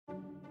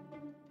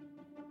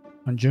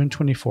On June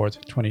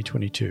 24th,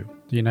 2022,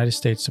 the United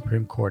States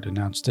Supreme Court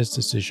announced its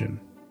decision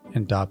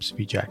in Dobbs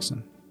v.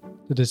 Jackson.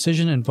 The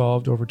decision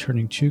involved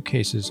overturning two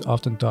cases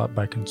often thought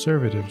by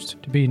conservatives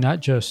to be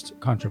not just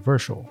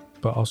controversial,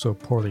 but also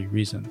poorly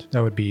reasoned.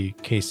 That would be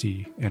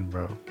Casey and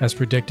Roe. As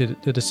predicted,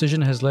 the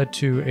decision has led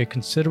to a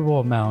considerable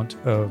amount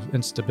of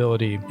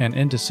instability and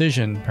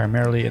indecision,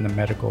 primarily in the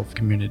medical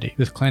community,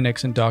 with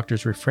clinics and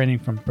doctors refraining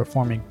from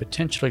performing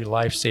potentially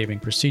life-saving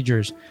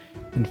procedures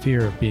in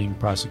fear of being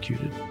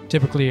prosecuted.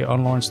 Typically,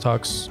 on Lawrence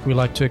Talks, we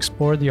like to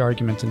explore the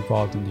arguments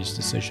involved in these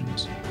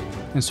decisions.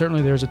 And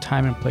certainly there's a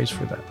time and place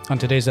for that. On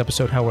today's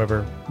episode,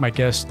 however, my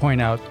guests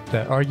point out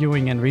that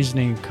arguing and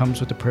reasoning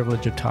comes with the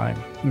privilege of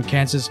time. In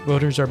Kansas,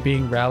 voters are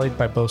being rallied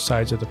by both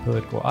sides of the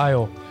political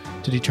aisle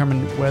to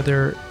determine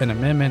whether an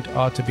amendment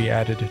ought to be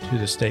added to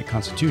the state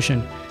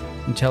constitution,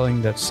 and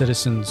telling that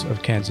citizens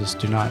of Kansas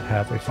do not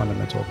have a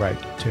fundamental right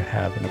to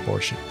have an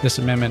abortion. This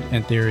amendment,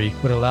 in theory,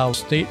 would allow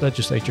state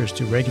legislatures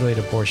to regulate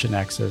abortion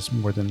access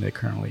more than it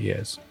currently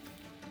is.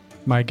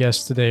 My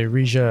guests today,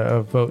 Regia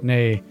of Vote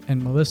Nay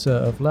and Melissa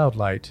of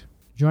Loudlight,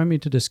 join me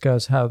to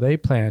discuss how they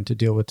plan to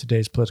deal with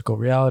today's political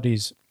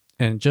realities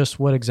and just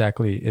what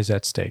exactly is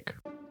at stake.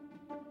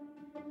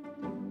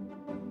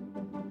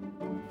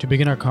 To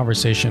begin our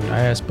conversation, I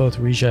asked both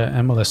Regia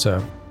and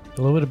Melissa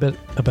a little bit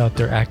about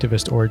their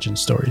activist origin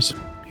stories.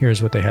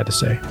 Here's what they had to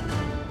say.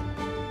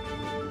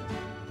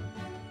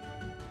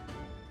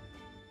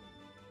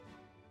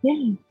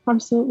 Yeah,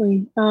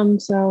 absolutely.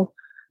 So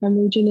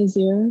I'm Regia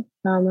Nazir.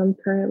 I'm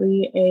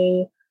currently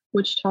a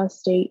Wichita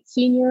State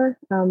senior.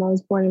 I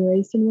was born and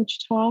raised in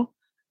Wichita.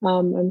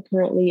 I'm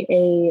currently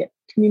a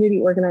community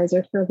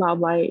organizer for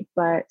Loudlight,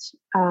 but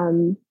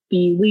the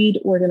lead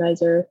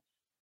organizer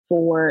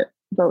for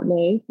Vote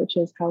Nay, which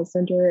is housed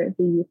under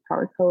the Youth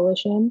Power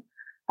Coalition.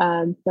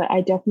 But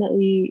I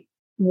definitely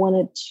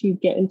wanted to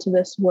get into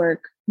this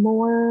work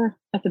more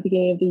at the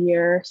beginning of the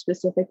year,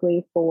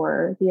 specifically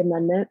for the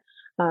amendment,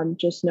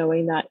 just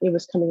knowing that it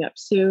was coming up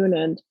soon.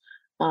 And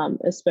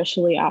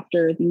especially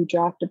after the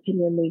draft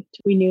opinion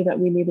leaked, we knew that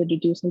we needed to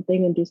do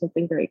something and do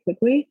something very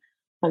quickly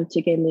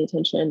to gain the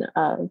attention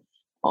of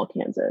all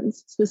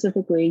Kansans,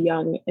 specifically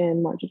young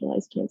and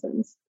marginalized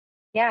Kansans.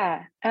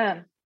 Yeah.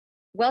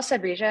 Well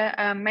said, Regia.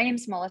 My name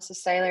is Melissa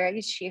Seiler. I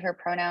use she, her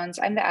pronouns.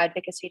 I'm the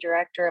advocacy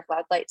director of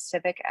Loudlight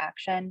Civic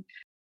Action.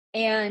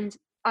 And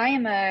I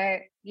am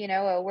a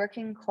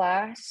working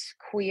class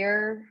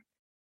queer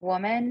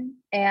woman.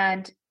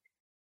 And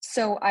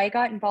so I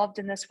got involved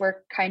in this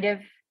work kind of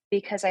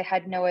because I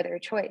had no other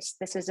choice.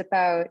 This is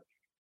about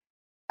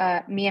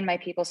me and my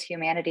people's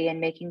humanity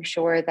and making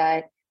sure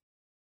that,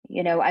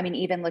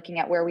 even looking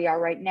at where we are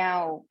right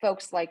now,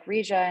 folks like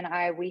Regia and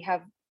I, we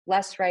have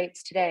less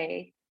rights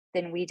today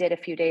than we did a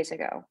few days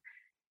ago.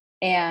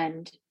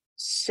 And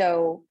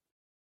so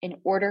in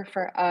order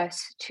for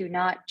us to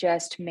not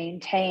just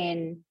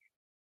maintain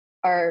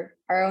our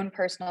own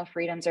personal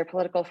freedoms, our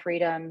political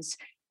freedoms,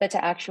 but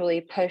to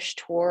actually push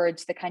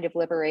towards the kind of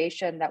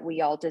liberation that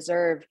we all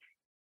deserve,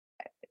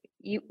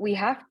 we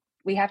have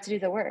to do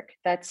the work.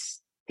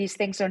 These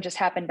things don't just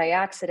happen by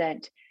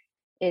accident.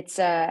 It's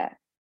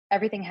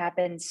everything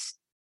happens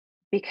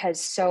because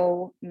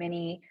so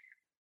many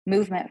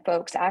movement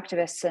folks,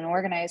 activists, and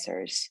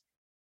organizers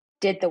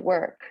did the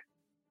work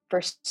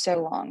for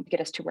so long to get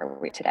us to where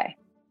we're today.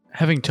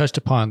 Having touched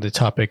upon the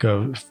topic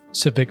of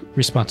civic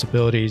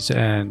responsibilities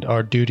and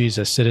our duties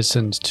as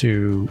citizens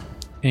to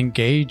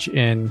engage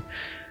in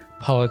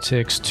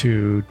politics,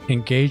 to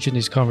engage in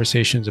these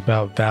conversations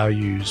about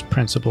values,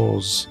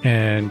 principles,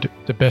 and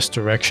the best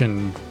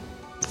direction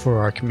for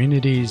our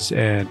communities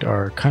and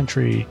our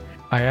country,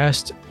 I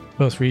asked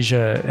both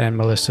Regia and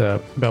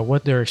Melissa about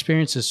what their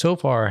experiences so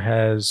far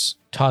has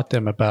taught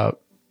them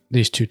about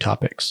these two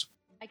topics.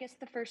 I guess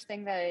the first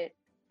thing that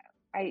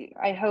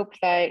I hope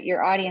that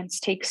your audience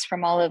takes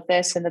from all of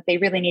this and that they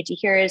really need to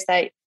hear is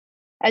that,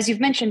 as you've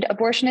mentioned,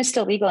 abortion is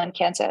still legal in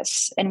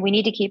Kansas, and we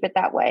need to keep it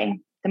that way.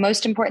 The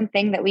most important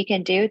thing that we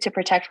can do to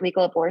protect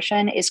legal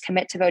abortion is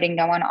commit to voting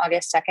no on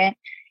August 2nd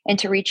and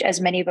to reach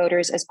as many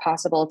voters as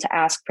possible to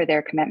ask for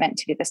their commitment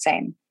to do the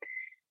same.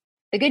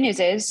 The good news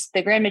is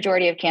the grand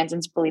majority of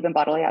Kansans believe in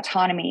bodily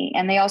autonomy,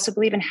 and they also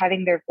believe in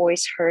having their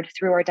voice heard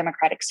through our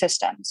democratic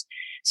systems.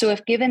 So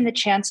if given the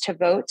chance to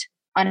vote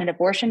on an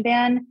abortion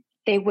ban,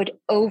 they would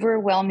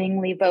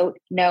overwhelmingly vote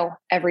no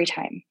every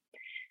time.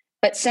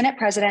 But Senate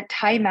President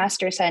Ty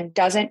Masterson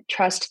doesn't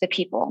trust the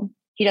people.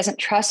 He doesn't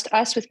trust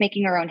us with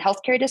making our own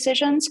healthcare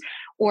decisions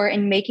or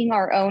in making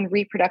our own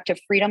reproductive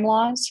freedom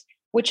laws,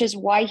 which is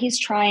why he's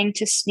trying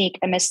to sneak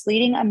a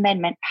misleading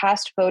amendment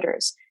past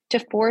voters to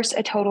force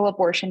a total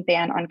abortion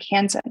ban on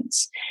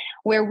Kansans,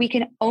 where we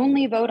can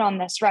only vote on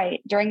this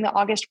right during the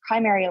August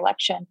primary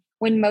election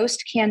when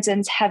most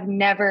Kansans have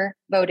never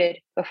voted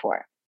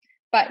before.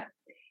 But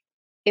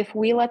if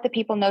we let the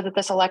people know that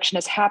this election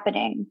is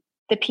happening,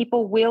 the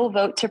people will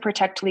vote to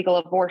protect legal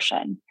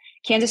abortion.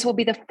 Kansas will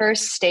be the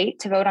first state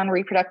to vote on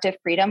reproductive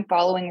freedom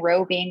following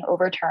Roe being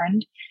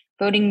overturned.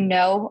 Voting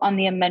no on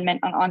the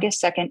amendment on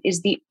August 2nd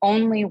is the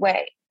only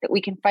way that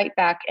we can fight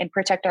back and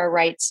protect our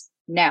rights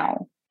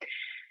now.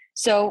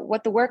 So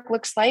what the work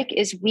looks like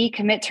is we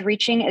commit to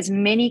reaching as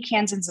many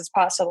Kansans as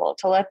possible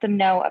to let them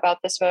know about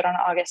this vote on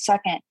August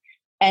 2nd.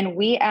 And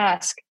we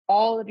ask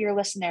all of your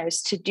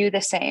listeners to do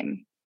the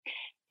same.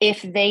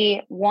 If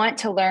they want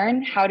to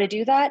learn how to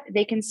do that,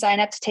 they can sign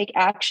up to take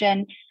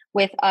action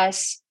with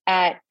us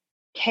at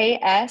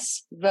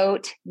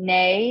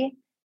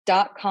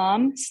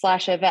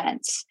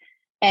ksvotenay.com/events.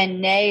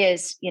 And nay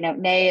is,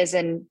 nay is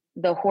in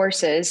the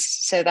horses.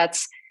 So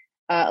that's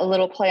a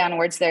little play on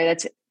words there.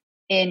 That's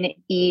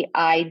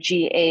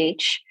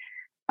NEIGH.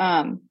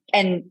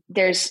 And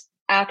there's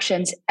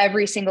actions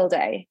every single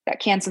day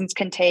that Kansans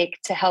can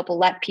take to help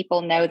let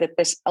people know that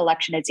this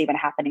election is even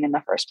happening in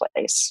the first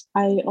place.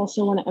 I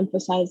also want to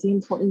emphasize the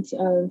importance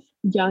of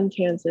young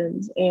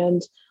Kansans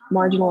and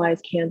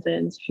marginalized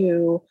Kansans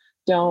who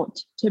don't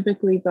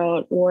typically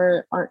vote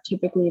or aren't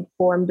typically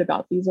informed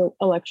about these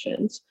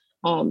elections.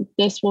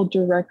 This will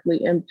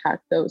directly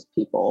impact those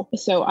people.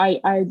 So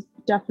I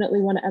definitely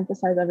want to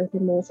emphasize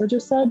everything Melissa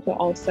just said, but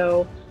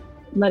also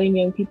letting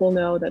young people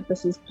know that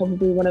this is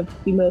probably one of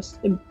the most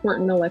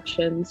important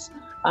elections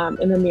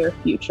in the near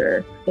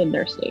future in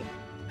their state.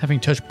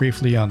 Having touched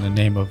briefly on the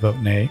name of Vote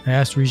Nay, I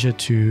asked Regia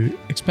to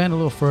expand a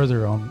little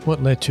further on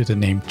what led to the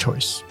name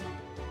choice.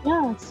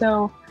 Yeah,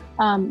 so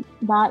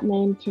that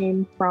name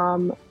came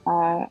from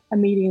a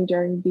meeting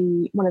during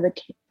one of the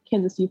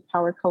Kansas Youth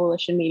Power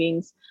Coalition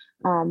meetings.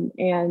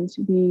 And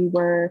we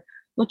were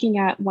looking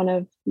at one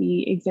of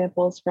the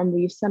examples from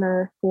the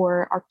Center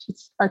for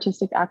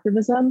Artistic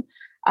Activism.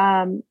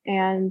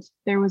 And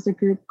there was a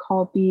group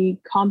called the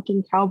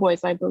Compton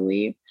Cowboys, I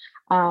believe.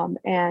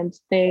 And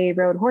they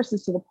rode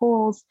horses to the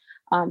polls.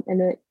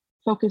 And it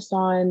focused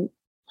on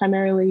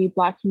primarily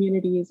Black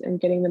communities and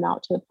getting them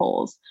out to the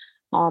polls.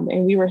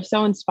 And we were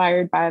so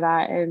inspired by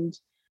that. And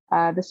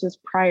this was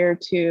prior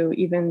to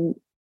even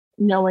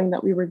knowing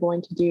that we were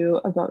going to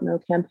do a Vote No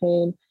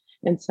campaign.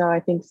 And so I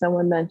think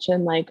someone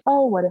mentioned like,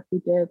 oh, what if we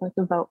did like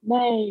a Vote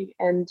Nay?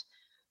 And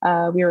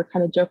we were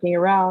kind of joking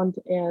around.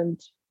 And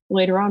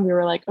later on, we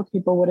were like, okay,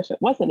 but what if it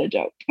wasn't a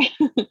joke?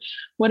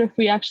 What if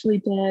we actually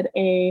did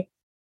a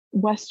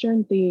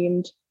Western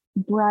themed,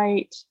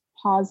 bright,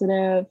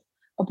 positive,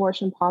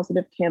 abortion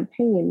positive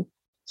campaign?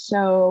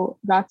 So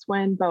that's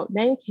when Vote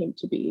Nay came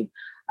to be.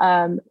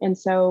 And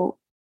so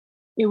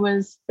it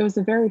was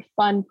a very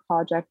fun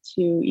project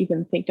to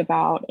even think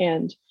about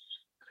and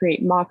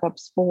create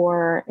mock-ups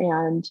for,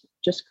 and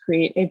just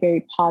create a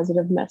very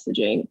positive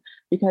messaging,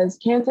 because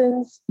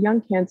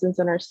young Kansans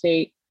in our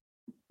state,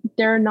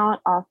 they're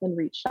not often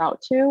reached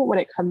out to when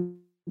it comes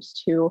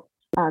to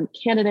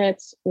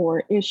candidates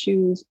or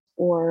issues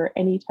or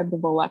any type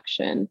of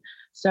election.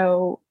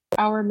 So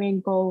our main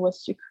goal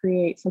was to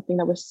create something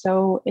that was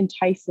so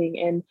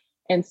enticing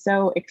and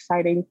so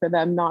exciting for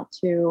them not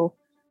to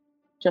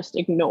just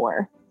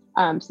ignore.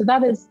 So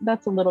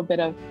that's a little bit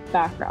of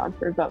background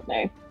for Vote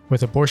Nay.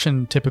 With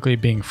abortion typically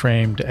being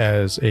framed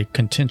as a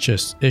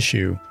contentious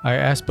issue, I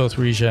asked both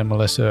Regia and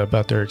Melissa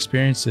about their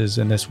experiences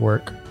in this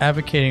work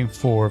advocating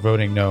for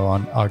voting no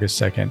on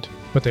August 2nd.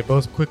 But they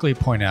both quickly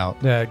point out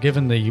that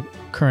given the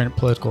current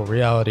political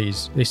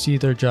realities, they see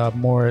their job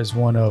more as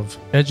one of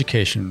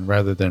education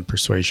rather than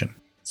persuasion.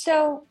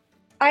 So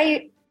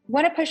I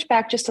want to push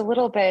back just a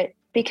little bit,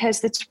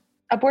 because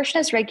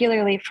abortion is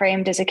regularly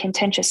framed as a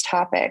contentious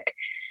topic.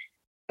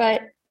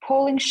 But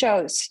polling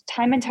shows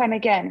time and time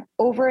again,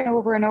 over and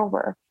over and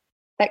over,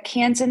 that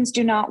Kansans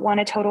do not want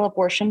a total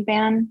abortion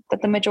ban,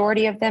 that the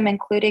majority of them,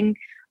 including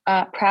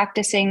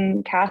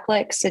practicing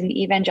Catholics and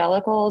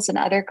evangelicals and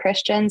other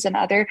Christians and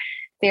other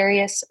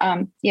various,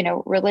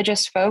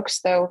 religious folks,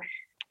 though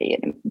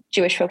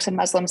Jewish folks and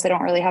Muslims, they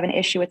don't really have an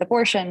issue with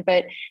abortion,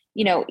 but,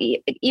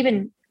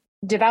 even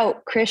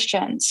devout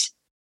Christians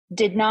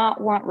did not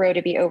want Roe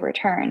to be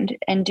overturned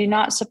and do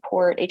not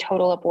support a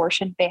total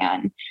abortion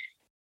ban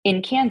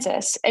in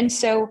Kansas. And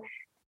so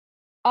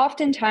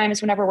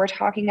oftentimes whenever we're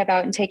talking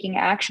about and taking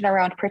action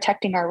around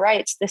protecting our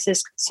rights, this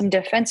is some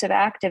defensive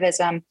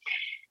activism.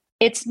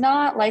 It's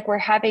not like we're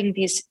having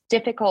these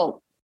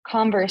difficult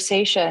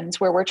conversations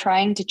where we're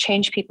trying to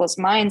change people's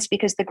minds,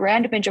 because the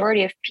grand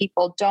majority of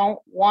people don't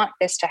want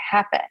this to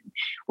happen,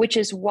 which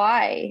is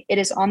why it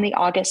is on the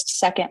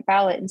August 2nd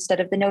ballot instead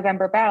of the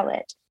November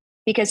ballot.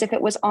 Because if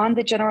it was on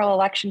the general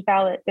election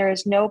ballot, there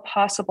is no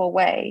possible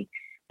way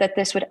that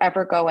this would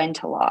ever go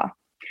into law.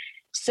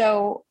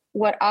 So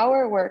what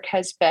our work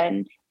has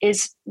been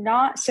is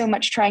not so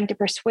much trying to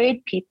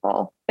persuade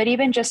people, but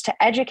even just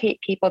to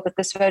educate people that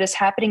this vote is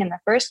happening in the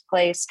first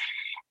place,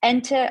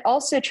 and to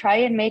also try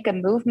and make a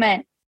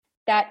movement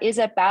that is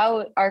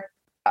about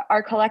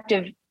our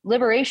collective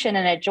liberation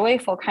in a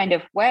joyful kind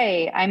of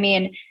way. I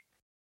mean,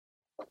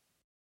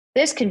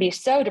 this can be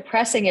so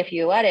depressing if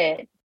you let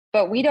it,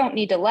 but we don't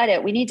need to let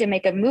it. We need to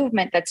make a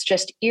movement that's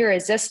just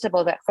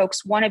irresistible, that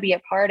folks want to be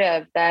a part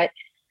of, that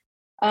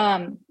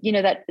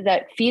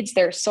that feeds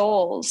their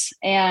souls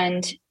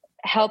and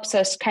helps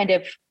us kind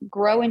of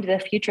grow into the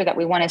future that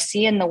we want to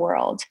see in the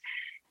world.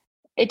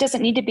 It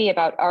doesn't need to be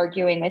about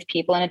arguing with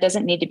people, and it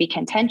doesn't need to be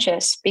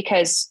contentious,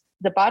 because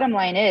the bottom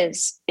line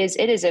is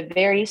it is a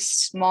very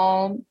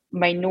small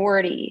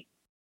minority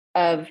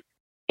of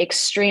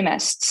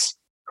extremists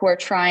who are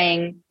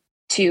trying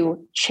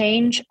to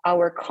change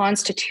our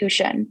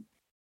Constitution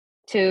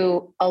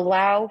to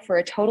allow for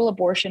a total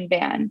abortion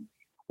ban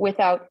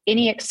without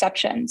any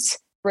exceptions,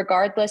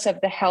 regardless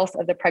of the health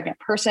of the pregnant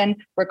person,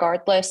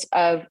 regardless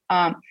of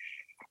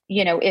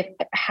if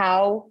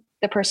how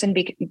the person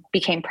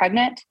became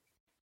pregnant,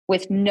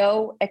 with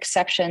no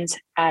exceptions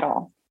at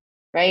all,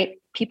 right?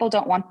 People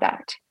don't want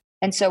that.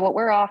 And so what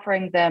we're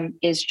offering them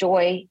is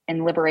joy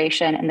and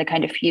liberation and the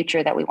kind of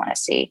future that we want to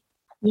see.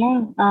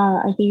 Yeah,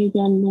 I think,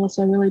 again,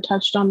 Melissa really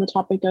touched on the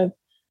topic of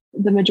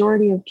the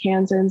majority of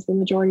Kansans, the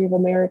majority of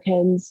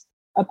Americans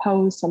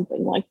oppose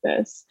something like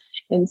this.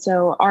 And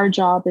so our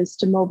job is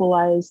to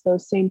mobilize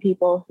those same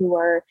people who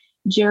are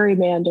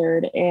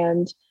gerrymandered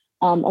and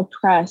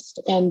oppressed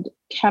and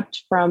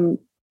kept from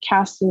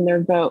casting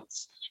their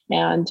votes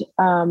and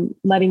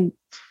letting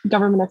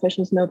government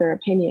officials know their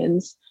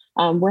opinions.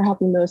 We're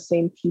helping those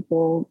same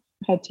people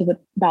head to the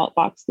ballot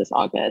box this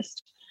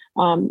August.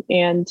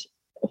 And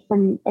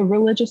from a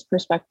religious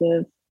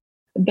perspective,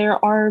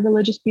 there are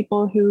religious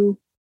people who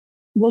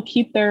will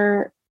keep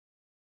their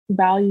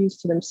values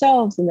to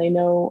themselves, and they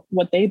know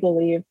what they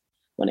believe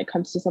when it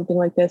comes to something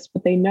like this,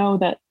 but they know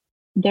that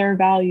their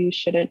values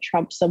shouldn't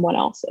trump someone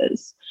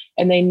else's.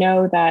 And they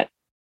know that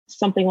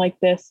something like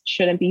this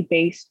shouldn't be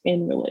based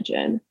in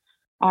religion.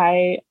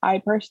 I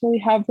personally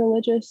have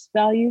religious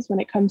values when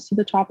it comes to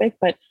the topic,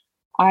 but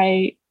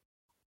I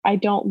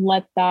don't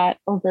let that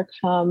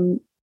overcome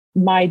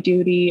my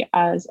duty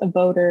as a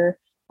voter,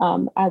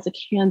 as a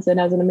Kansan,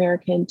 as an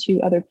American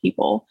to other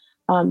people.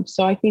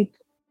 So I think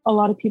a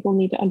lot of people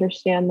need to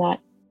understand that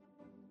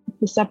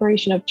the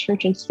separation of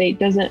church and state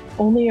doesn't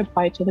only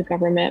apply to the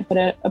government, but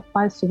it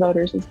applies to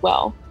voters as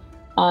well.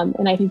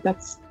 And I think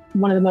that's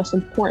one of the most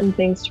important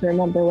things to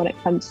remember when it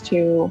comes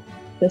to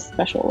this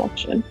special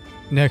election.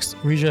 Next,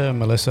 Rija and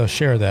Melissa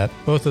share that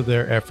both of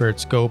their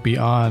efforts go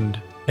beyond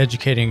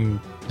educating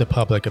the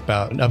public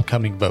about an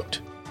upcoming vote.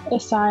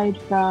 Aside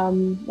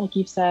from, like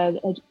you said,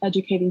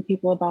 educating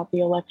people about the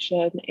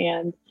election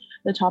and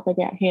the topic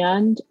at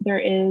hand, there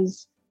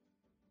is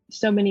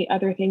so many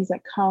other things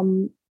that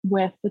come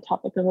with the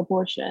topic of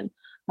abortion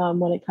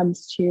when it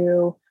comes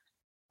to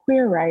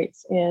queer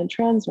rights and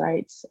trans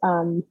rights,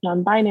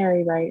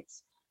 non-binary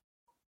rights.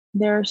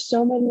 There are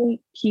so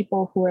many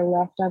people who are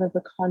left out of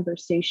the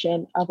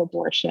conversation of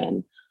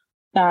abortion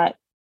that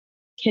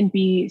can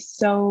be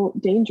so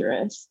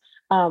dangerous.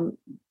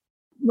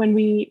 When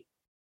we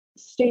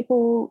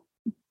staple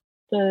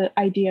the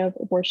idea of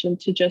abortion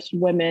to just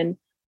women,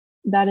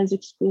 that is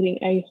excluding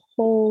a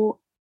whole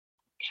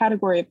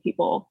category of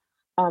people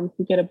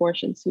who get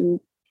abortions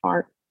who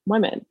aren't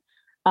women.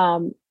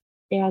 And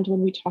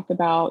when we talk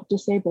about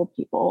disabled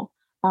people,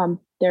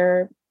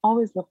 they're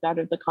always left out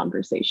of the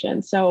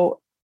conversation. So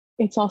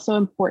it's also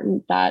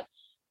important that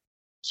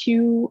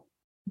to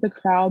the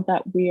crowd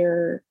that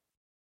we're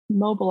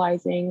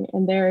mobilizing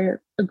and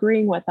they're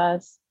agreeing with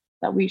us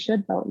that we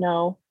should vote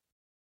no,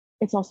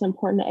 it's also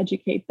important to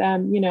educate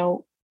them. We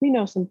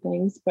know some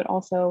things, but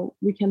also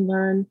we can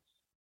learn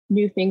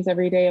new things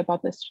every day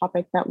about this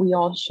topic that we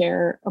all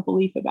share a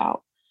belief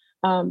about.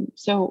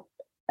 So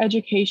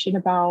education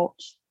about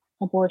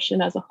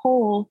abortion as a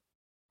whole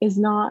is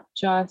not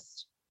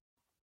just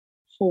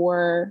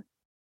for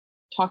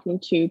talking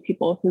to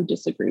people who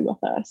disagree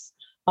with us.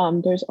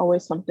 There's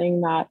always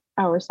something that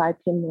our side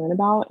can learn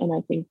about. And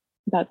I think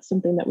that's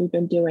something that we've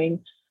been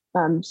doing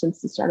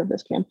since the start of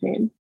this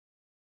campaign.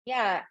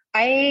 Yeah,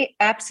 I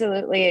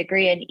absolutely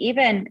agree. And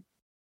even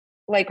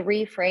like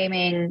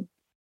reframing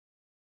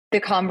the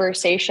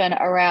conversation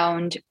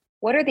around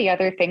what are the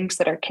other things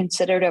that are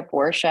considered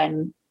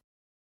abortion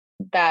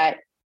that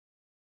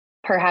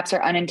perhaps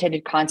are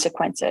unintended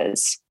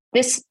consequences.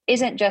 This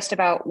isn't just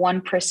about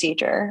one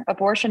procedure.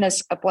 Abortion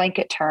is a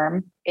blanket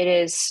term. It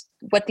is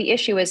what the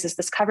issue is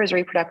this covers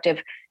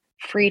reproductive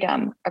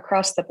freedom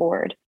across the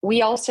board.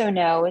 We also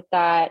know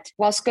that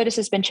while SCOTUS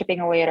has been chipping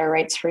away at our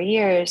rights for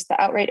years,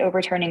 the outright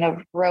overturning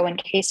of Roe and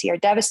Casey are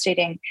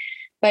devastating.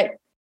 But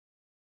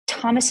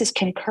Thomas's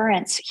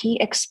concurrence,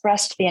 he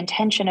expressed the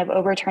intention of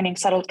overturning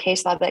settled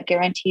case law that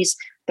guarantees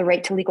the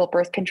right to legal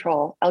birth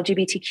control,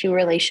 LGBTQ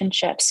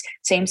relationships,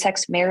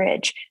 same-sex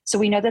marriage. So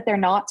we know that they're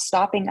not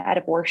stopping at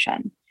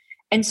abortion.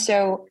 And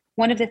so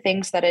one of the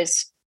things that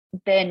has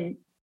been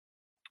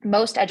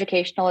most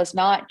educational is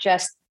not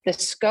just the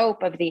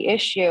scope of the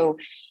issue,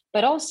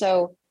 but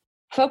also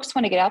folks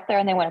want to get out there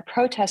and they want to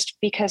protest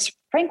because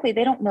frankly,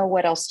 they don't know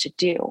what else to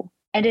do.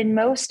 And in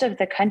most of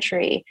the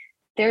country,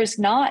 there's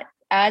not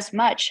as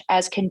much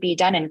as can be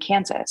done in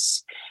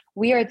Kansas.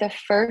 We are the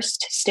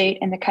first state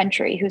in the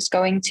country who's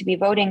going to be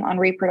voting on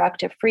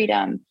reproductive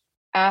freedom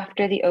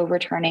after the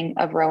overturning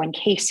of Roe and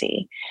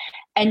Casey.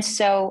 And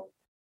so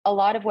a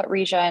lot of what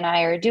Rija and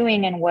I are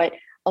doing and what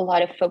a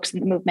lot of folks in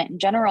the movement in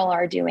general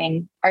are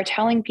doing are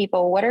telling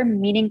people what are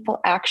meaningful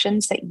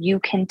actions that you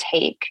can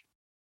take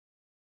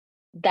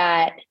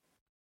that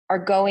are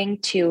going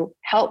to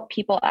help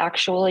people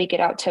actually get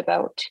out to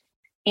vote.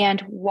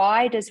 And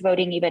why does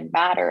voting even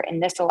matter in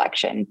this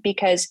election?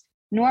 Because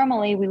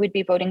normally we would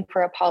be voting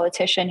for a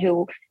politician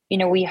who,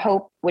 we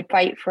hope would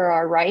fight for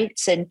our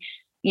rights, and,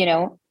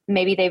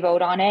 maybe they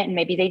vote on it and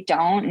maybe they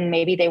don't, and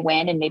maybe they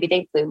win and maybe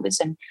they lose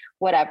and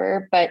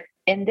whatever. But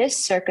in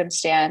this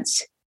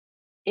circumstance,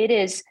 it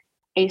is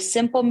a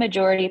simple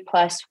majority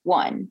plus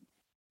one.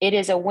 It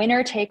is a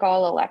winner take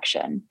all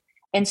election.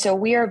 And so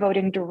we are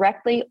voting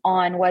directly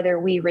on whether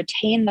we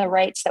retain the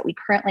rights that we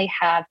currently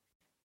have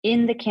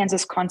in the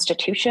Kansas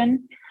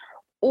Constitution,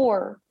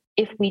 or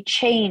if we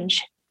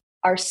change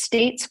our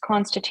state's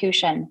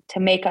constitution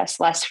to make us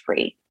less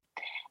free.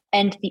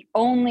 And the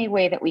only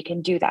way that we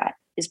can do that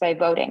is by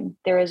voting.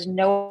 There is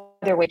no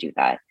other way to do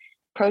that.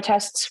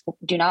 Protests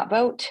do not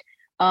vote.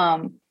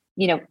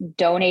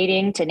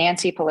 Donating to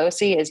Nancy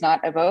Pelosi is not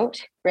a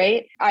vote,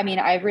 right? I mean,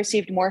 I've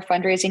received more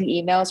fundraising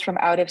emails from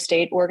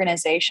out-of-state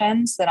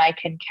organizations than I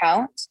can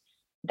count.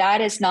 That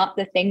is not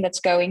the thing that's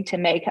going to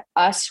make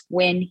us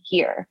win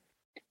here.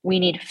 We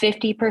need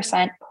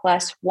 50%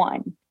 plus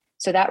one.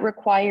 So that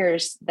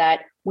requires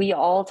that we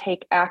all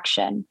take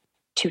action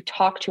to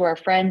talk to our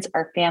friends,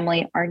 our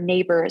family, our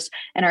neighbors,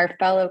 and our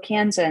fellow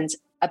Kansans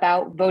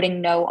about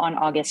voting no on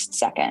August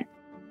 2nd.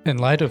 In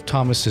light of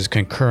Thomas's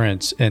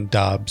concurrence in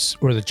Dobbs,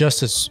 where the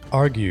justice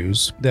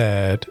argues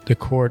that the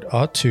court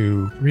ought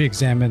to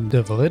re-examine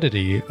the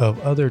validity of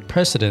other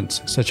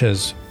precedents such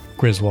as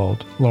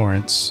Griswold,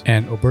 Lawrence,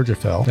 and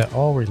Obergefell that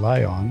all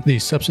rely on the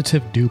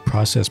substantive due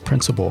process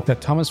principle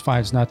that Thomas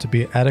finds not to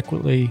be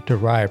adequately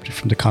derived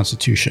from the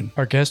Constitution.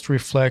 Our guests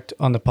reflect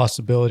on the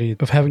possibility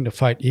of having to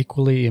fight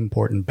equally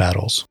important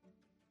battles.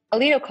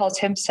 Alito calls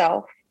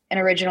himself an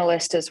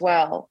originalist as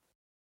well.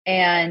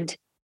 And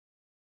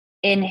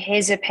in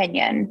his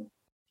opinion,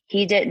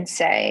 he didn't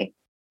say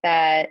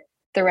that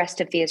the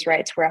rest of these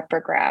rights were up for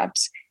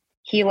grabs.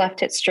 He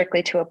left it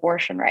strictly to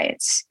abortion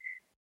rights.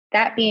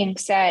 That being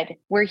said,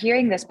 we're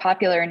hearing this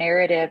popular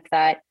narrative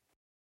that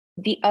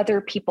the other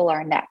people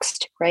are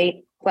next, right?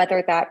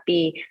 Whether that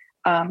be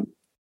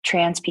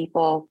trans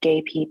people,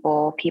 gay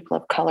people, people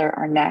of color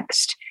are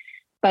next.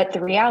 But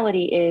the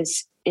reality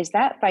is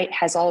that fight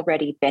has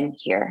already been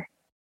here.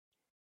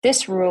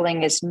 This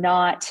ruling is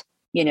not,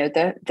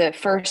 the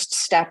first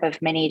step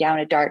of many down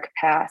a dark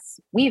path.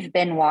 We've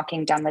been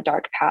walking down the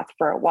dark path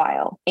for a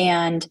while.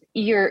 And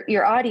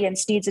your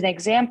audience needs an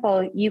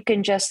example. You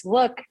can just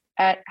look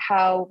at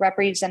how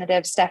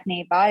Representative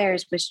Stephanie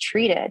Byers was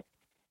treated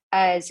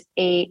as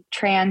a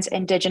trans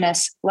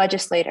Indigenous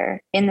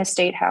legislator in the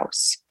State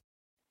House.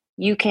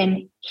 You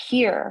can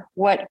hear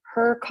what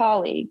her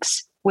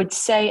colleagues would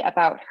say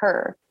about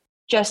her,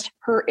 just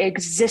her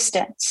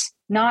existence,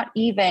 not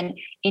even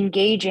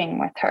engaging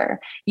with her.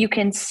 You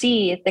can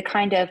see the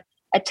kind of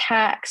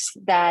attacks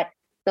that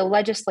the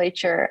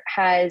legislature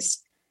has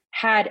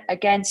had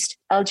against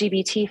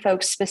LGBT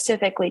folks,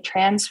 specifically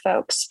trans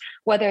folks,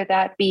 whether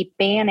that be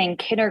banning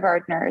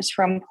kindergartners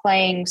from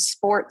playing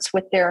sports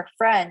with their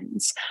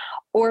friends,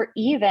 or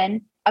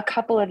even a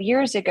couple of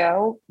years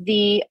ago,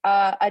 the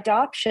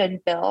adoption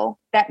bill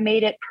that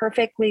made it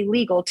perfectly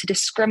legal to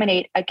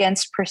discriminate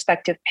against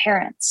prospective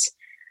parents.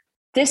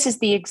 This is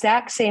the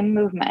exact same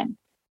movement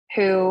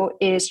who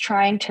is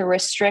trying to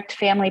restrict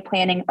family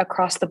planning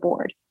across the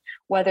board,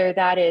 whether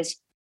that is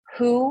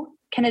who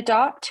can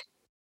adopt,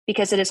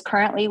 because it is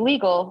currently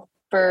legal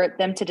for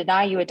them to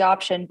deny you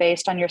adoption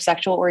based on your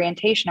sexual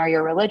orientation or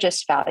your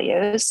religious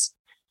values,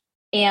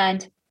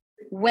 and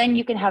when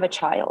you can have a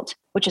child,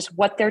 which is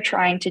what they're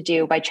trying to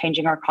do by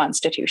changing our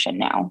Constitution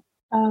now.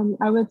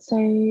 I would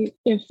say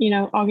if,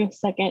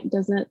 August 2nd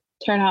doesn't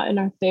turn out in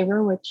our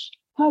favor, which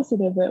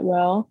positive it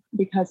will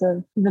because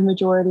of the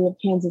majority of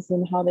Kansas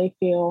and how they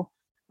feel.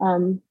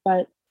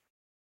 But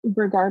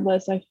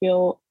regardless, I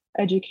feel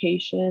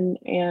education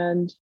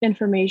and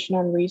information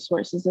on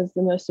resources is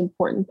the most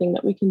important thing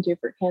that we can do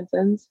for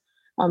Kansans,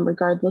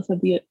 regardless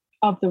of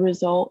the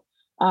result,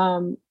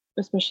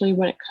 especially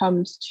when it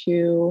comes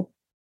to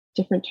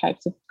different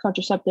types of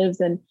contraceptives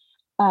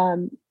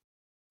and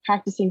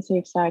practicing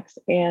safe sex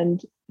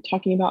and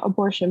talking about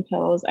abortion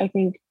pills. I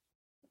think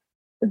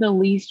the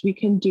least we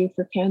can do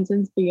for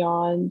Kansans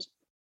beyond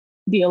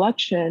the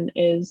election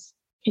is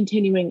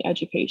continuing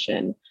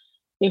education.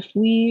 If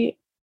we,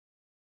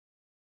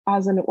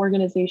 as an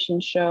organization,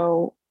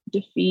 show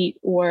defeat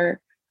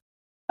or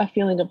a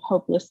feeling of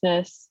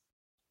hopelessness,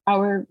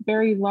 our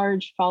very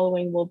large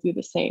following will do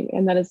the same.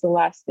 And that is the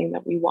last thing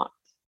that we want.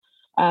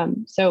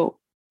 So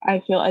I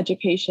feel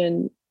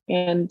education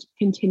and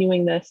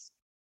continuing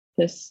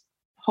this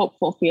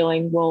hopeful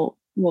feeling will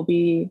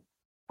be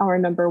our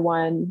number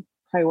one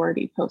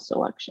priority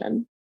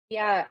post-election.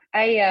 Yeah,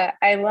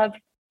 I love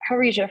how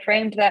Regia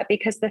framed that,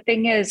 because the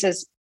thing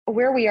is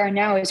where we are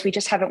now is we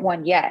just haven't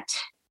won yet.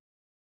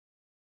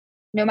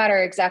 No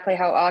matter exactly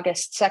how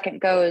August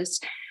 2nd goes,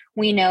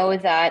 we know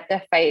that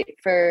the fight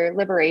for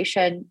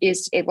liberation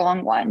is a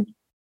long one.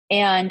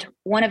 And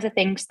one of the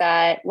things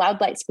that Loud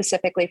Light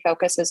specifically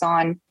focuses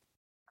on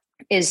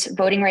is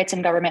voting rights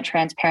and government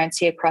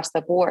transparency across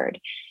the board.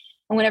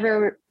 And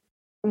whenever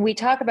we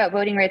talk about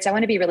voting rights, I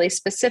want to be really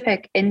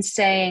specific in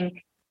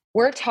saying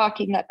We're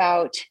talking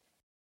about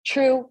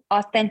true,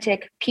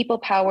 authentic people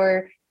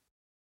power,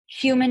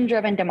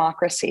 human-driven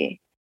democracy,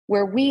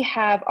 where we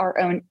have our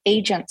own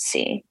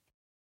agency,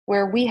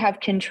 where we have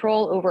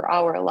control over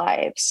our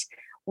lives,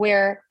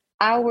 where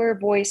our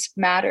voice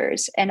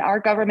matters and our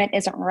government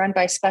isn't run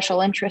by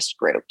special interest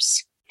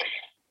groups.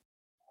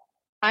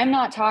 I'm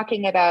not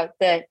talking about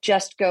the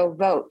just go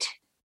vote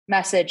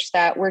message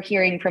that we're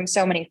hearing from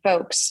so many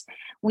folks.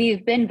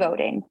 We've been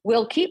voting.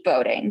 We'll keep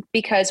voting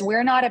because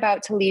we're not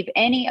about to leave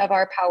any of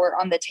our power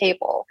on the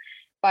table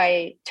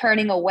by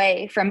turning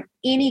away from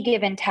any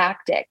given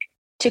tactic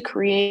to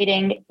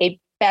creating a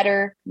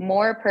better,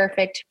 more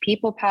perfect,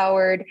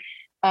 people-powered,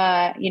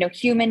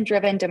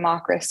 human-driven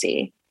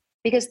democracy.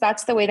 Because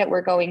that's the way that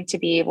we're going to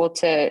be able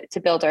to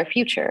build our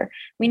future.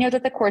 We know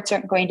that the courts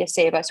aren't going to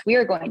save us. We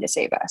are going to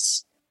save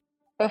us.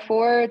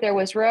 Before there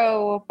was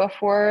Roe,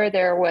 before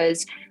there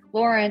was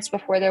Lawrence,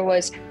 before there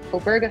was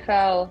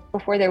Obergefell,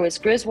 before there was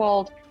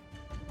Griswold,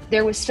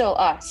 there was still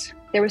us.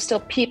 There was still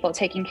people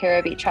taking care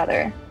of each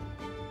other.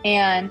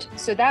 And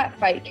so that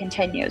fight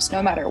continues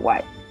no matter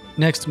what.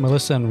 Next,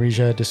 Melissa and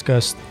Regia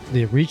discussed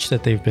the reach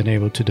that they've been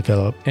able to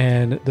develop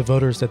and the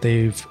voters that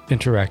they've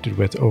interacted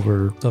with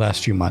over the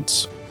last few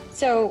months.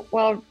 So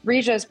while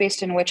Regia is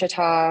based in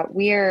Wichita,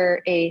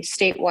 we're a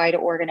statewide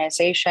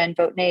organization.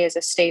 Vote Nay is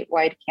a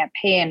statewide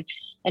campaign,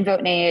 and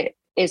Vote Nay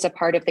is a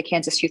part of the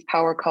Kansas Youth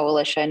Power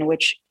Coalition,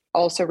 which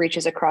also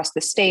reaches across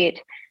the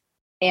state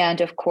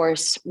and, of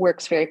course,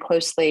 works very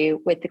closely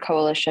with the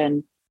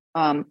coalition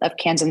of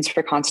Kansans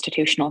for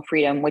Constitutional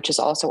Freedom, which is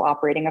also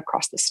operating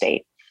across the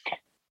state.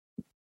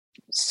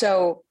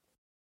 So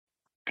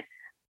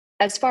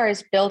as far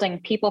as building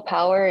people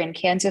power in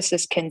Kansas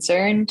is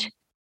concerned,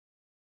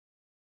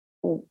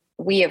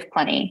 we have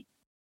plenty.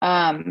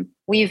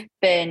 We've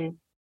been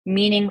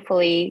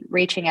meaningfully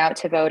reaching out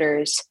to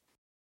voters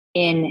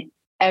in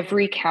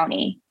every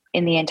county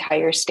in the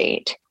entire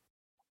state.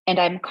 And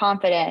I'm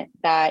confident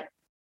that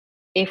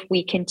if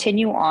we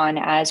continue on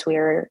as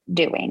we're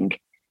doing,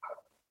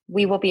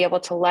 we will be able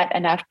to let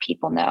enough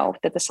people know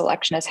that this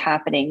election is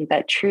happening,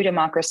 that true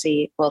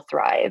democracy will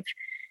thrive.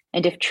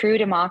 And if true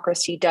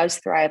democracy does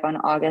thrive on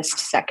August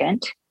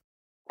 2nd,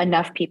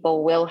 enough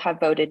people will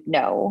have voted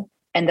no,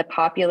 and the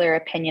popular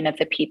opinion of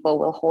the people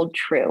will hold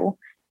true,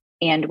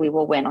 and we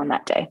will win on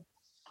that day.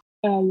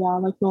 Yeah,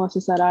 like Melissa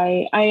said,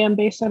 I am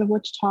based out of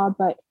Wichita,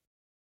 but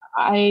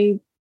I'm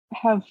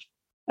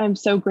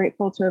so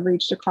grateful to have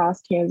reached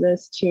across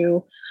Kansas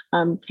to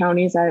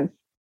counties I've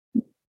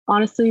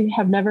honestly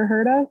have never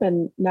heard of,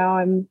 and now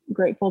I'm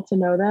grateful to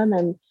know them.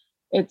 And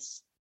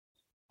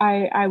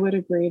I would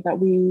agree that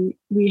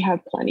we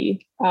have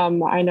plenty.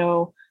 I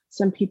know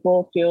some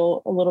people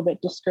feel a little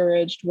bit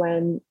discouraged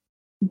when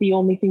the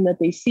only thing that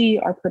they see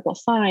are purple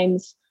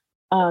signs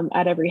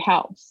at every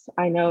house.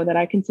 I know that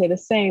I can say the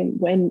same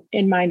when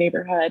in my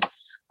neighborhood,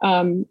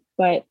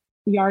 but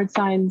yard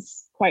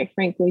signs, quite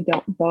frankly,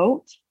 don't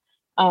vote.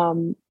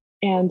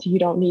 And you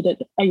don't need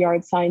a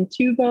yard sign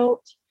to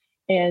vote.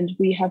 And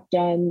we have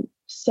done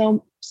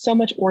so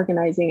much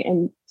organizing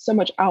and so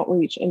much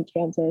outreach in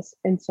Kansas.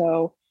 And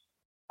so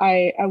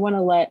I want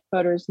to let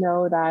voters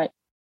know that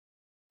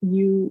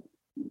you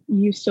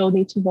still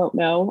need to vote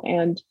no,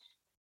 and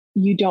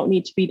you don't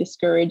need to be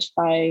discouraged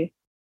by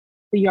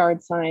the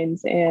yard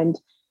signs and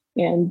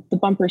the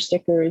bumper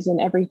stickers and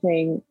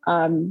everything.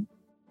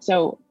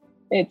 So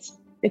it's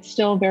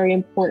still very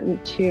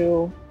important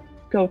to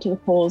go to the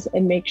polls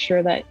and make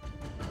sure that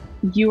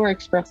you are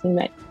expressing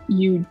that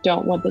you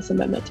don't want this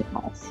amendment to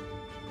pass.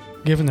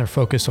 Given their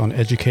focus on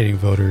educating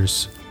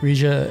voters,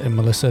 Regia and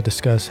Melissa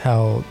discuss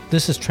how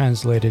this is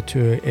translated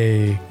to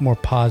a more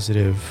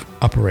positive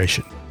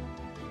operation.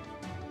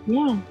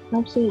 Yeah,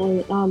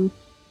 absolutely.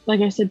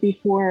 Like I said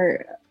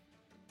before,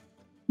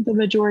 the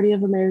majority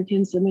of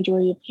Americans, the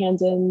majority of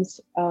Kansans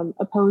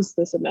oppose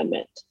this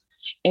amendment.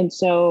 And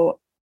so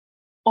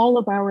all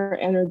of our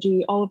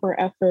energy, all of our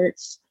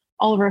efforts,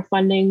 all of our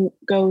funding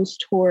goes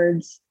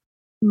towards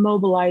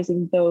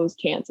mobilizing those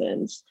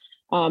Kansans.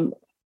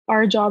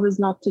 Our job is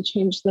not to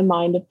change the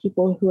mind of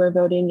people who are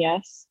voting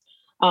yes.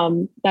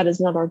 That is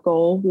not our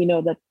goal. We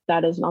know that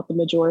that is not the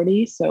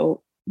majority,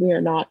 so we are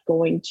not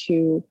going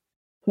to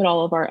put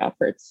all of our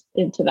efforts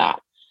into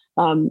that.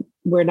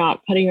 We're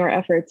not putting our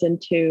efforts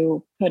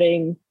into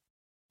putting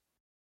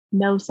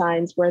no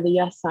signs where the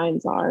yes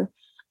signs are.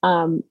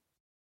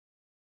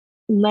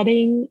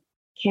 Letting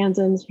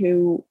Kansans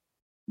who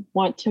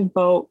want to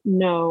vote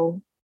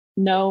no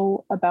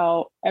know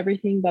about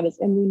everything that is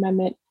in the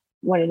amendment,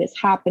 when it is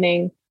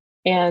happening,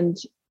 and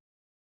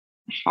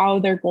how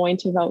they're going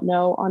to vote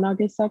no on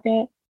August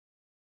 2nd.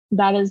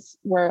 That is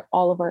where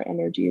all of our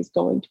energy is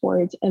going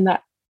towards. And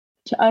that,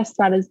 to us,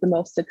 that is the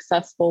most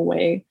successful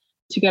way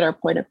to get our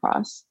point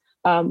across.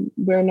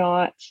 We're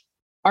not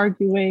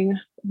arguing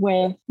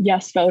with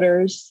yes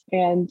voters.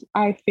 And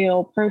I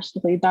feel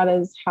personally that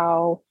is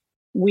how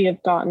we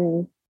have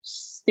gotten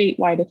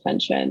statewide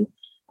attention,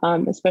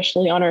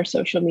 especially on our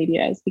social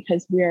media, is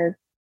because we're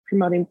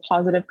promoting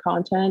positive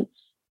content,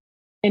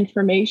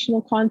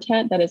 informational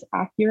content that is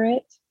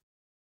accurate,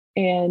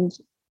 and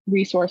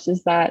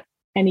resources that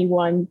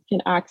anyone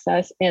can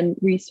access and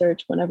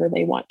research whenever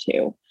they want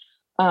to.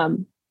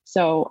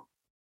 So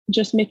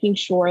just making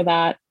sure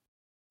that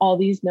all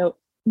these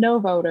no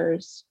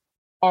voters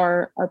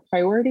are our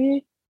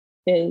priority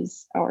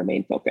is our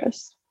main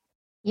focus.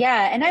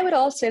 Yeah, and I would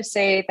also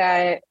say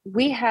that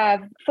we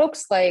have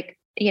folks like,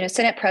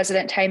 Senate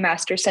President Ty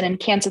Masterson and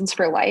Kansans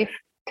for Life.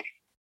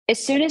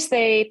 As soon as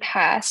they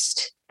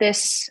passed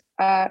this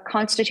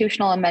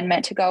constitutional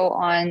amendment to go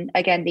on,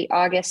 again, the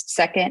August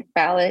 2nd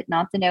ballot,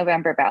 not the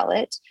November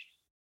ballot,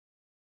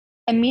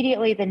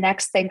 immediately the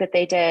next thing that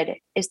they did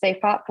is they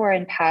fought for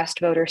and passed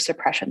voter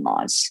suppression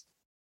laws.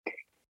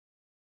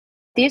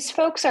 These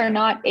folks are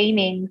not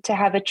aiming to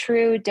have a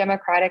true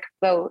democratic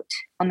vote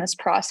on this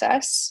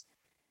process.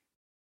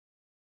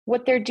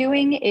 What they're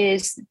doing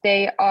is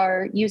they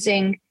are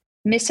using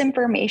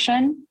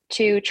misinformation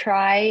to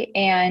try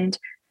and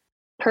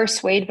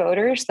persuade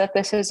voters that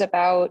this is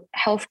about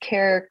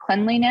healthcare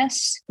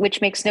cleanliness,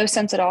 which makes no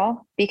sense at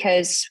all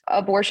because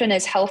abortion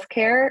is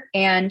healthcare.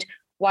 And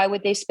why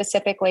would they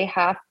specifically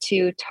have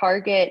to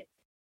target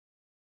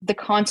the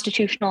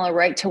constitutional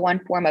right to one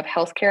form of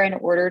healthcare in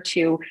order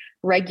to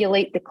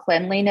regulate the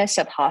cleanliness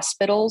of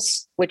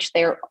hospitals, which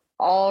they're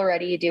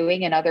already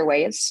doing in other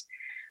ways?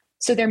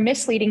 So they're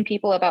misleading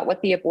people about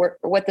what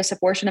this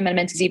abortion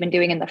amendment is even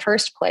doing in the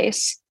first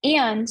place.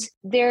 And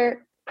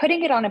they're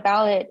putting it on a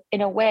ballot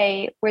in a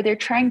way where they're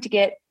trying to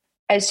get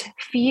as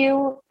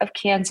few of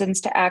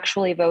Kansans to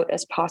actually vote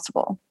as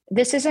possible.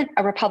 This isn't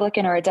a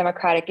Republican or a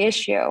Democratic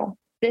issue.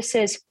 This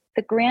is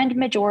the grand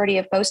majority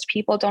of most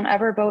people don't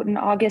ever vote in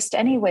August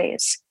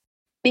anyways,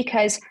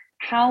 because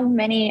how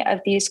many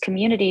of these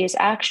communities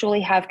actually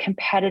have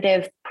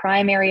competitive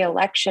primary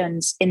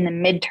elections in the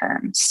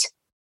midterms?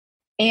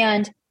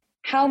 And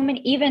how many,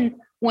 even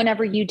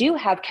whenever you do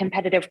have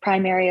competitive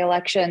primary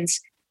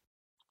elections,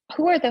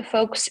 who are the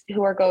folks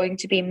who are going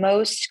to be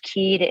most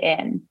keyed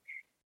in?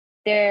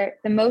 They're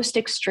the most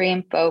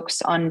extreme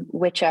folks on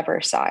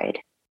whichever side.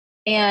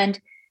 And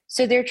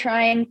so they're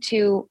trying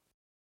to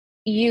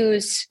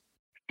use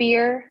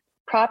fear,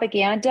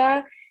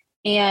 propaganda,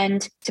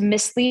 and to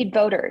mislead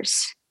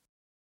voters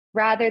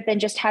rather than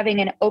just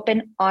having an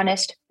open,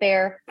 honest,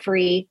 fair,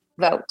 free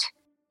vote.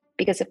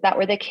 Because if that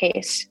were the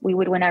case, we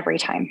would win every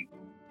time.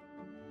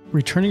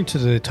 Returning to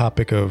the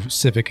topic of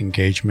civic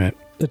engagement,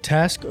 the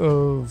task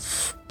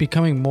of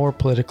becoming more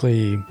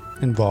politically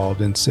involved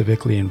and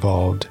civically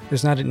involved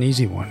is not an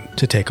easy one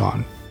to take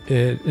on.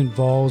 It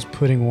involves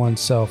putting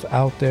oneself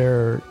out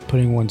there,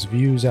 putting one's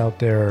views out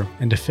there,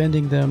 and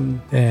defending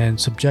them, and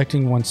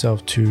subjecting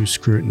oneself to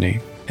scrutiny.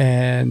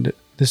 And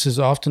this is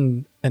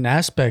often an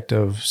aspect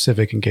of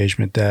civic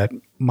engagement that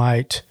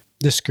might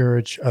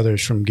discourage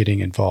others from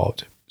getting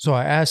involved. So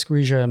I asked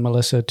Rija and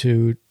Melissa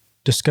to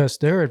discuss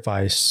their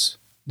advice,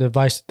 the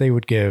advice that they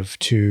would give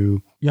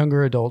to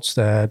younger adults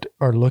that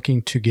are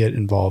looking to get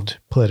involved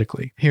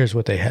politically. Here's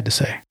what they had to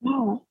say.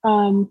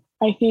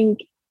 I think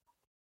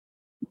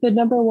the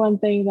number one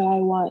thing that I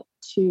want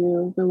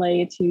to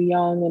relay to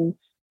young and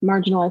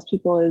marginalized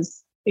people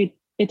is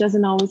it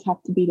doesn't always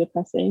have to be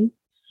depressing.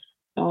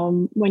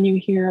 When you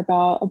hear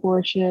about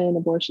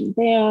abortion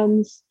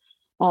bans,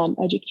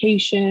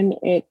 education,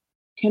 it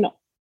can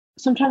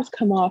sometimes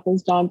come off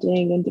as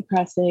daunting and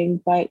depressing,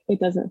 but it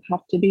doesn't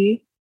have to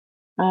be.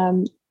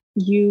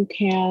 You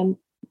can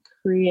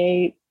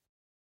create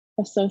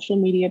a social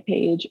media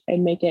page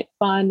and make it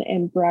fun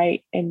and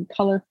bright and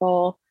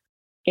colorful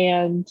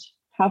and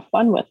have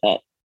fun with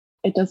it.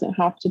 It doesn't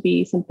have to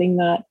be something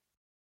that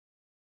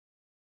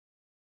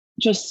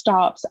just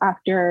stops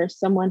after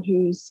someone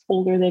who's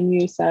older than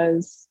you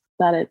says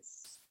that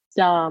it's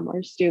dumb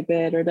or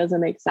stupid or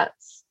doesn't make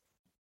sense.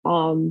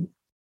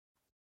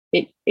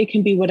 It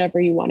can be whatever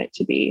you want it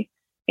to be.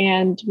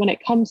 And when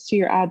it comes to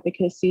your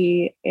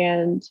advocacy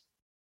and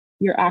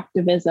your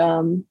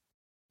activism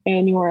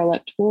and your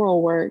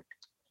electoral work,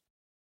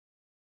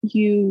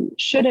 you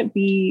shouldn't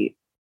be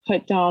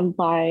put down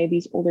by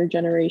these older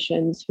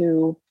generations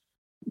who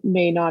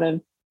may not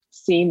have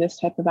seen this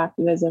type of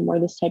activism or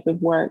this type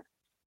of work.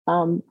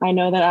 I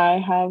know that I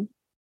have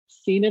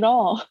seen it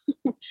all.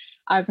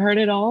 I've heard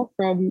it all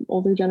from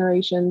older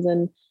generations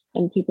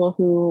and people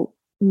who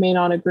may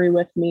not agree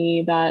with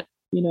me that,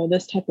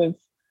 this type of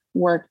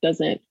work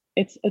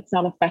it's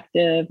not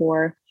effective,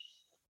 or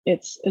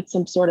it's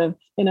some sort of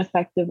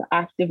ineffective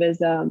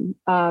activism.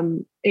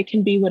 It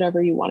can be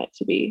whatever you want it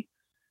to be.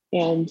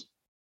 And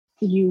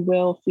you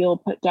will feel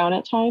put down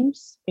at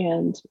times,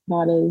 and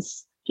that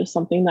is just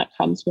something that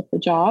comes with the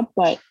job.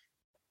 But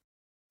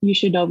you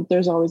should know that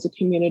there's always a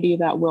community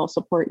that will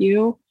support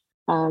you,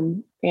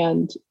 and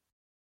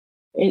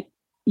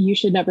you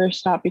should never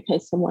stop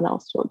because someone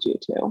else told you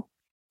to.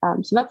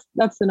 So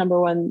that's the number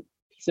one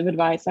piece of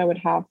advice I would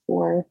have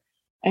for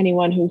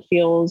anyone who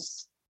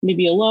feels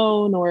maybe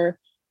alone or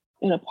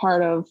in a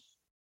part of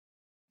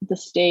the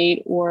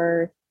state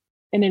or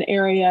in an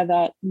area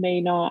that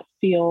may not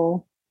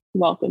feel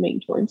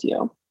welcoming towards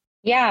you.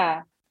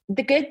 Yeah.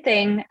 The good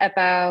thing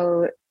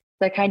about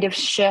the kind of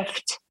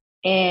shift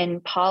in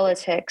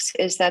politics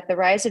is that the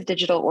rise of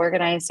digital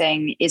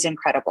organizing is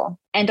incredible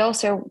and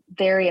also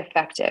very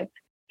effective.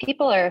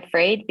 People are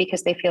afraid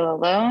because they feel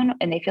alone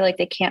and they feel like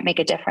they can't make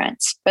a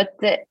difference. But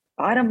the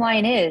bottom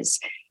line is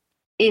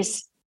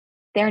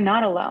they're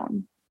not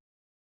alone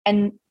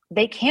and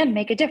they can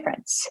make a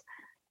difference.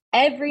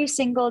 Every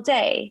single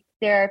day,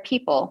 there are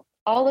people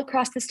all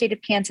across the state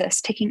of Kansas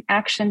taking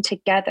action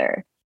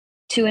together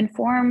to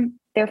inform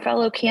their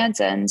fellow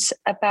Kansans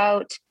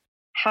about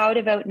how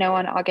to vote no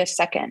on August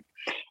 2nd.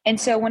 And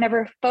so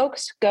whenever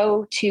folks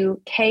go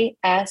to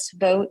KS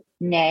Vote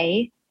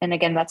Nay, and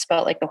again, that's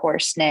spelled like the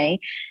horse neigh,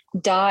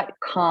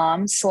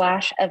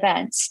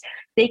 .com/events,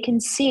 they can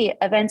see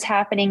events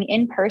happening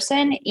in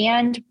person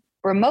and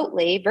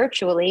remotely,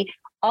 virtually,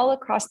 all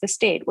across the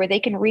state where they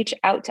can reach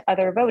out to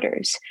other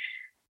voters.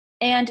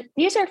 And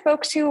these are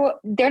folks who,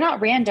 they're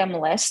not random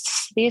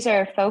lists. These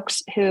are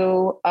folks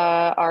who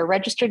are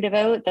registered to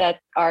vote, that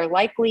are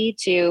likely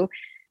to,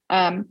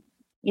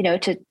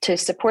 to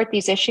support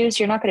these issues.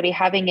 You're not going to be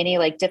having any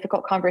like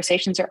difficult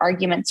conversations or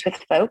arguments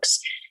with folks.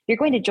 You're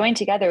going to join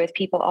together with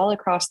people all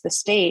across the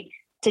state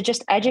to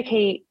just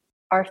educate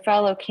our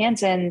fellow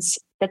Kansans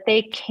that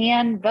they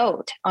can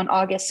vote on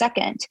August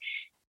 2nd.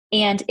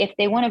 And if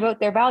they want to vote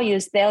their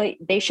values,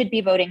 they should be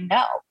voting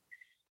no.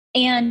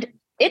 And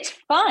it's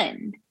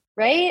fun,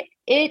 right?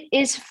 It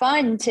is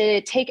fun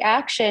to take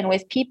action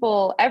with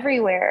people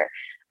everywhere.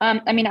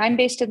 I'm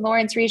based in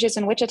Lawrence, Regis,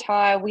 and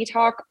Wichita. We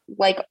talk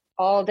like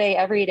all day,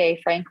 every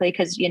day, frankly,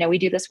 because, we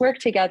do this work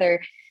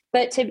together.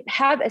 But to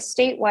have a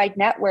statewide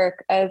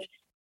network of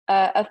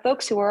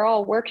folks who are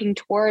all working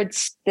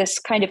towards this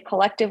kind of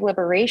collective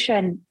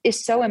liberation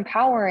is so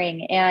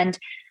empowering. And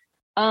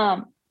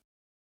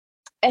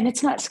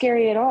it's not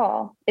scary at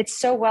all. It's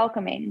so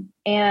welcoming.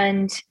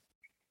 And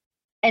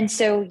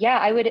so, yeah,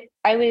 I would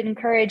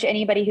encourage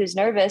anybody who's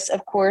nervous,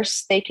 of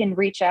course, they can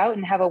reach out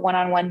and have a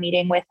one-on-one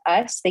meeting with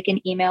us. They can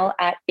email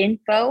at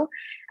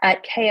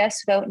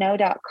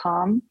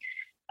info@ksvoteno.com.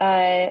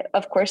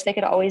 Of course, they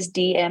could always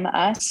DM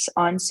us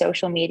on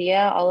social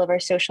media. All of our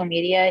social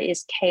media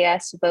is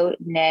KS Vote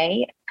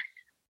Nay.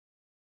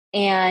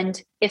 And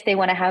if they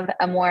want to have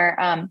a more,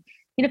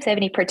 if they have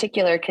any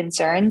particular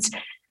concerns,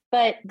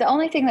 but the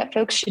only thing that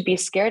folks should be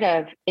scared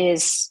of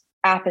is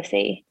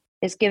apathy,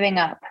 is giving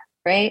up,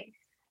 right?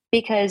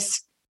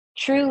 Because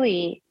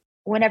truly,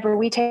 whenever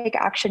we take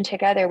action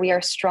together, we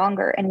are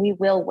stronger and we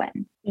will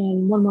win.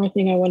 And one more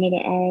thing I wanted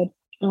to add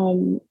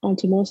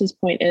onto Melissa's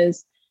point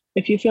is,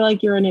 if you feel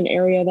like you're in an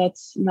area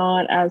that's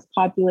not as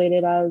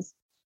populated as,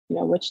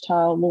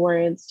 Wichita,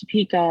 Lawrence,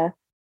 Topeka,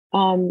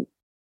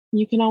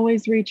 you can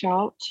always reach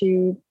out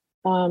to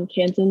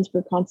Kansans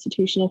for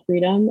Constitutional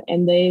Freedom,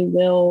 and they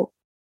will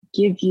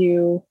give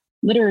you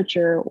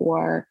literature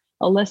or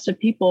a list of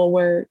people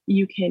where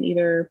you can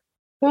either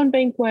phone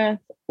bank with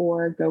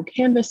or go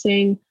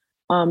canvassing.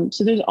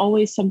 So there's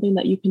always something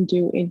that you can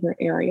do in your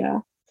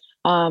area.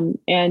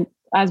 And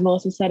as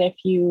Melissa said, if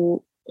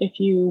you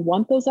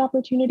want those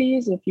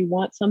opportunities, if you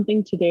want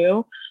something to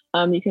do,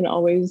 you can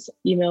always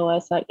email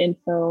us at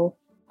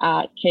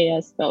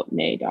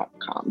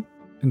info@ksvotenay.com.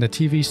 In the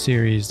TV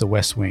series The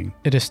West Wing,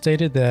 it is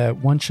stated that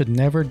one should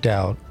never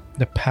doubt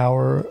the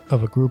power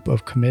of a group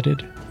of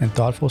committed and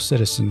thoughtful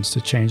citizens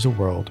to change the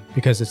world,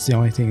 because it's the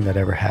only thing that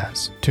ever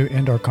has. To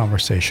end our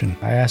conversation,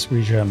 I asked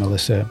Regia and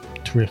Melissa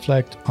to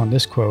reflect on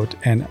this quote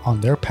and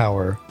on their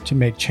power to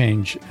make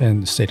change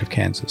in the state of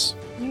Kansas.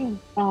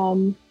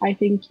 I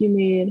think you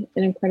made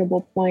an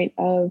incredible point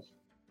of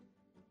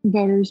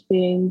voters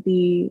being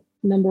the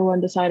number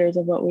one deciders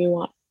of what we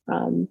want.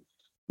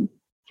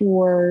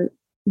 For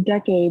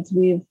decades,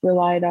 we've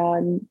relied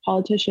on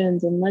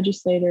politicians and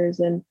legislators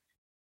and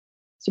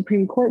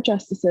Supreme Court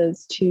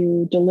justices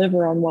to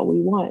deliver on what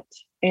we want.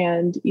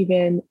 And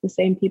even the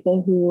same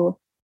people who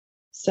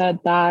said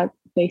that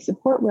they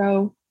support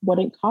Roe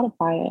wouldn't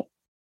codify it.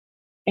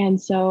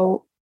 And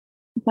so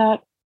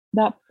that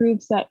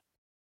proves that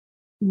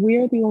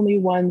we're the only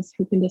ones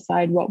who can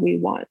decide what we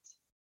want.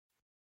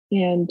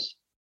 And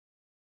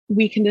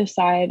we can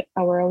decide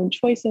our own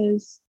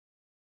choices.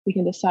 We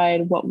can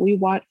decide what we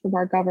want from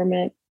our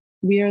government.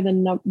 We are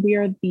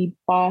the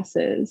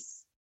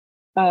bosses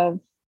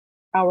of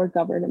our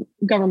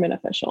government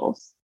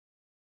officials.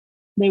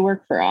 They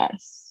work for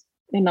us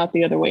and not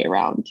the other way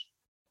around.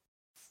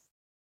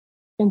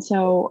 And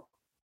so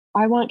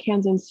I want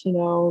Kansans to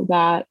know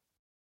that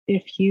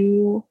if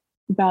you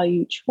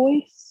value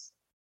choice,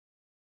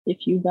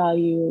 if you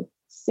value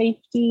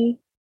safety,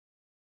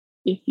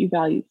 if you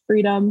value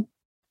freedom,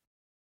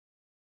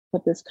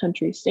 what this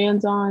country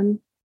stands on,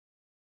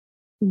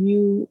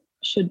 you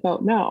should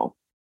vote no.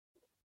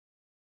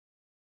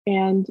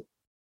 And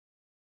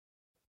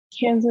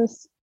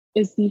Kansas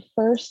is the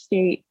first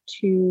state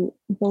to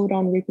vote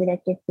on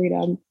reproductive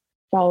freedom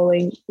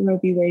following Roe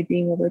v. Wade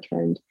being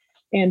overturned.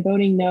 And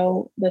voting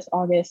no this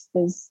August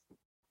is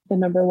the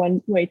number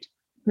one way to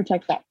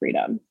protect that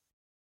freedom.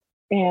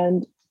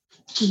 And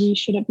we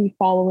shouldn't be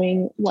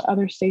following what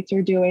other states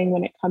are doing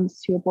when it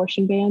comes to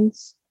abortion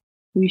bans.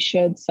 We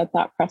should set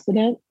that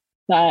precedent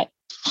that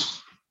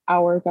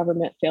our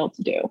government failed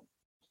to do.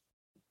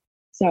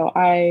 So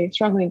I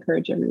strongly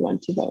encourage everyone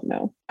to vote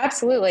no.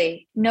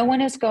 Absolutely. No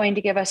one is going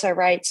to give us our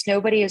rights.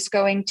 Nobody is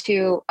going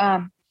to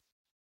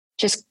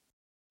just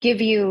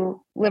give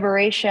you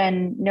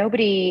liberation.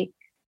 Nobody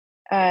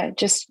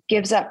just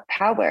gives up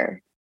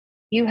power.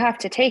 You have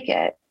to take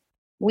it.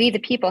 We, the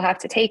people, have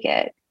to take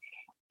it.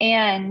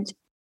 And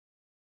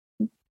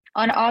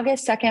on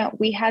August 2nd,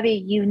 we have a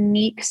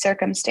unique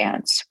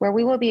circumstance where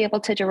we will be able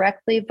to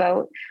directly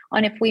vote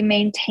on if we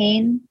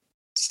maintain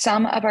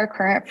some of our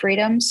current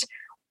freedoms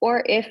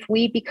or if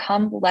we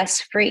become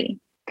less free.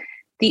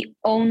 The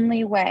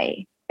only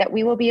way that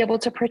we will be able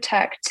to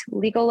protect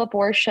legal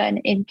abortion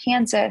in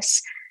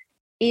Kansas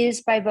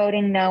is by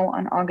voting no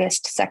on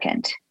August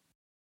 2nd.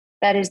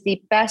 That is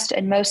the best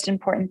and most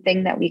important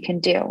thing that we can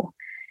do.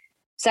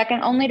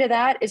 Second only to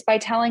that is by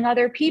telling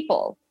other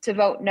people to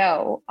vote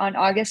no on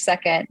August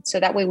 2nd, so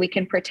that way we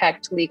can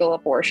protect legal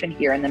abortion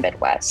here in the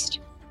Midwest.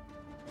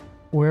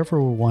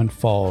 Wherever one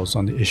falls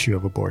on the issue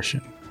of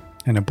abortion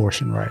and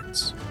abortion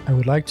rights, I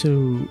would like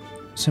to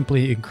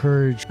simply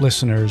encourage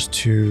listeners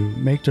to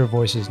make their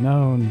voices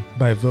known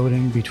by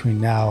voting between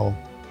now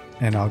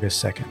and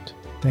August 2nd.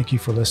 Thank you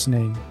for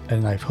listening,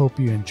 and I hope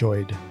you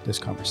enjoyed this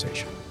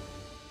conversation.